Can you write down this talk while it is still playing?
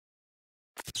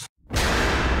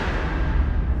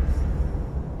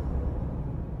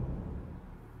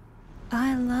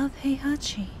I love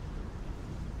Heihachi.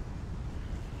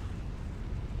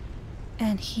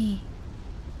 And he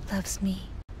loves me.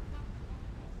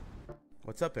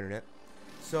 What's up, Internet?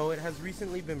 So it has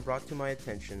recently been brought to my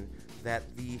attention that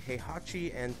the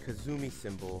Heihachi and Kazumi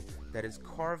symbol that is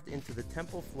carved into the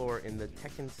temple floor in the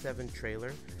Tekken 7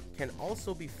 trailer can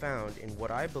also be found in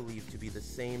what I believe to be the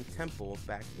same temple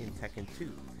back in Tekken 2.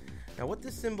 Now what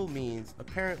this symbol means,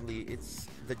 apparently it's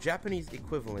the Japanese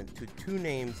equivalent to two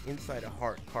names inside a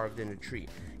heart carved in a tree.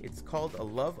 It's called a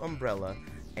love umbrella,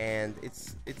 and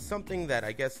it's something that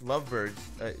I guess lovebirds,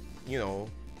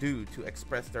 do to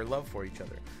express their love for each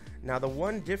other. Now the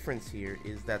one difference here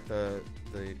is that the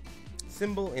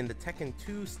symbol in the Tekken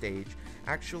 2 stage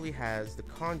actually has the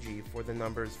kanji for the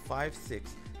numbers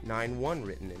 5691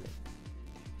 written in it.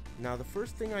 Now the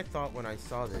first thing I thought when I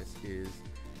saw this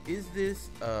is this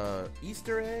a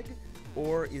Easter egg,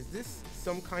 or is this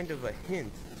some kind of a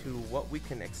hint to what we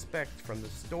can expect from the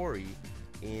story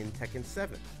in Tekken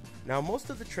 7? Now most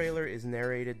of the trailer is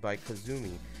narrated by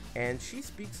Kazumi, and she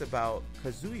speaks about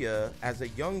Kazuya as a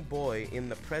young boy in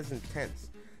the present tense.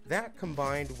 That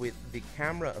combined with the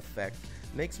camera effect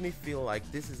makes me feel like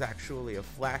this is actually a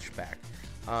flashback.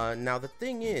 Now the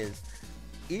thing is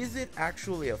it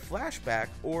actually a flashback,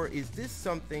 or is this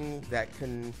something that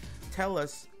can tell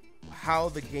us how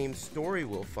the game's story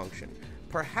will function?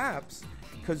 Perhaps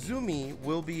Kazumi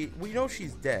will be, we know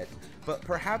she's dead, but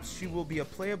perhaps she will be a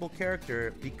playable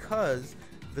character because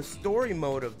the story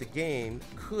mode of the game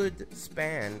could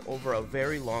span over a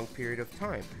very long period of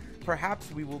time.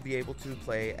 Perhaps we will be able to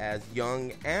play as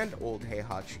young and old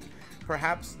Heihachi.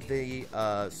 Perhaps the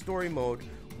story mode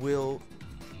will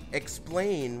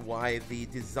explain why the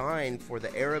design for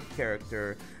the Arab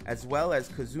character as well as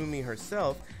Kazumi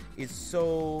herself is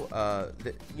so,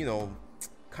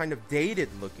 kind of dated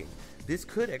looking. This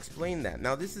could explain that.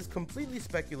 Now this is completely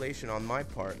speculation on my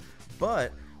part,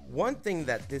 but one thing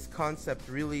that this concept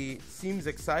really seems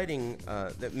exciting,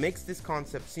 that makes this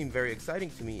concept seem very exciting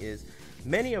to me, is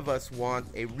many of us want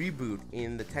a reboot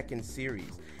in the Tekken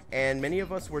series. And many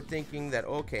of us were thinking that,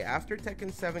 okay, after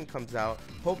Tekken 7 comes out,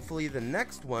 hopefully the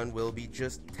next one will be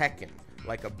just Tekken,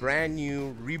 like a brand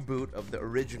new reboot of the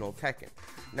original Tekken.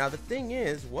 Now the thing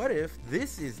is, what if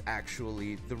this is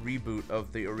actually the reboot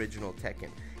of the original Tekken,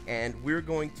 and we're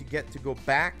going to get to go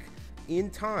back in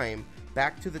time,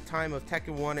 back to the time of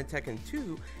Tekken 1 and Tekken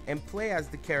 2, and play as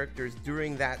the characters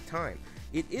during that time.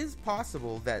 It is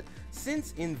possible that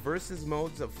since in versus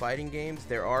modes of fighting games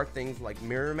there are things like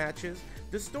mirror matches,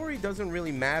 the story doesn't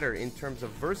really matter in terms of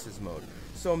versus mode.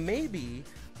 So maybe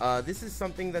this is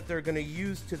something that they're going to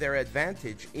use to their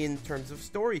advantage in terms of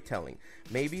storytelling.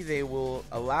 Maybe they will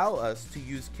allow us to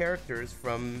use characters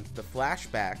from the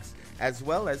flashbacks as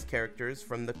well as characters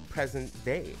from the present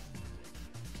day.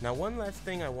 Now one last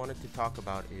thing I wanted to talk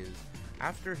about is,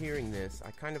 after hearing this,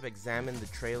 I kind of examined the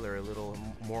trailer a little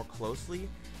more closely,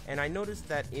 and I noticed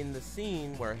that in the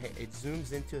scene where it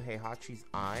zooms into Heihachi's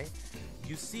eye,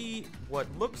 you see what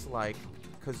looks like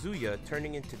Kazuya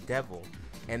turning into Devil,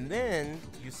 and then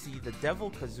you see the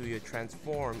Devil Kazuya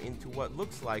transform into what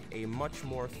looks like a much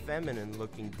more feminine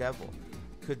looking Devil.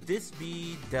 Could this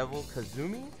be Devil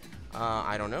Kazumi?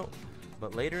 I don't know.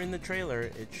 But later in the trailer,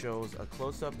 it shows a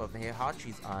close-up of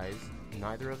Heihachi's eyes,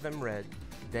 neither of them red.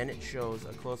 Then it shows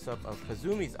a close-up of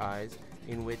Kazumi's eyes,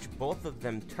 in which both of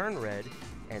them turn red.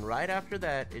 And right after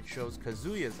that, it shows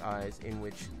Kazuya's eyes, in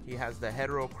which he has the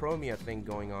heterochromia thing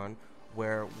going on,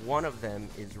 where one of them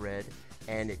is red,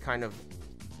 and it kind of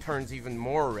turns even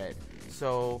more red.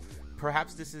 So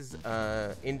perhaps this is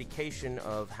an indication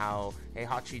of how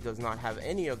Heihachi does not have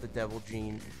any of the devil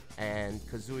gene, and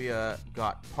Kazuya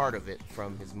got part of it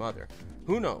from his mother.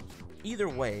 Who knows? Either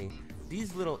way,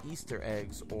 these little Easter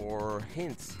eggs or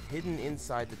hints hidden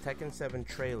inside the Tekken 7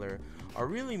 trailer are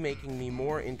really making me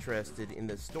more interested in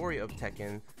the story of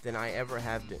Tekken than I ever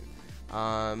have been.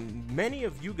 Many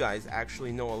of you guys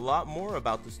actually know a lot more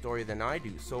about the story than I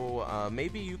do, so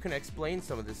maybe you can explain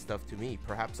some of this stuff to me.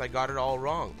 Perhaps I got it all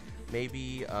wrong.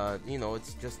 Maybe,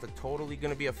 it's just totally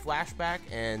going to be a flashback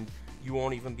and you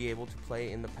won't even be able to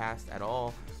play in the past at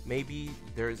all. Maybe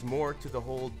there's more to the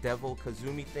whole Devil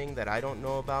Kazumi thing that I don't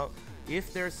know about.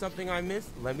 If there's something I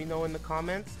missed, let me know in the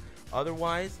comments.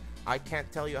 Otherwise, I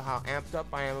can't tell you how amped up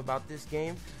I am about this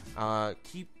game.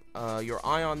 Keep your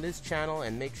eye on this channel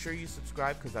and make sure you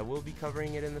subscribe, because I will be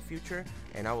covering it in the future,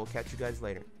 and I will catch you guys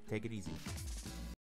later. Take it easy.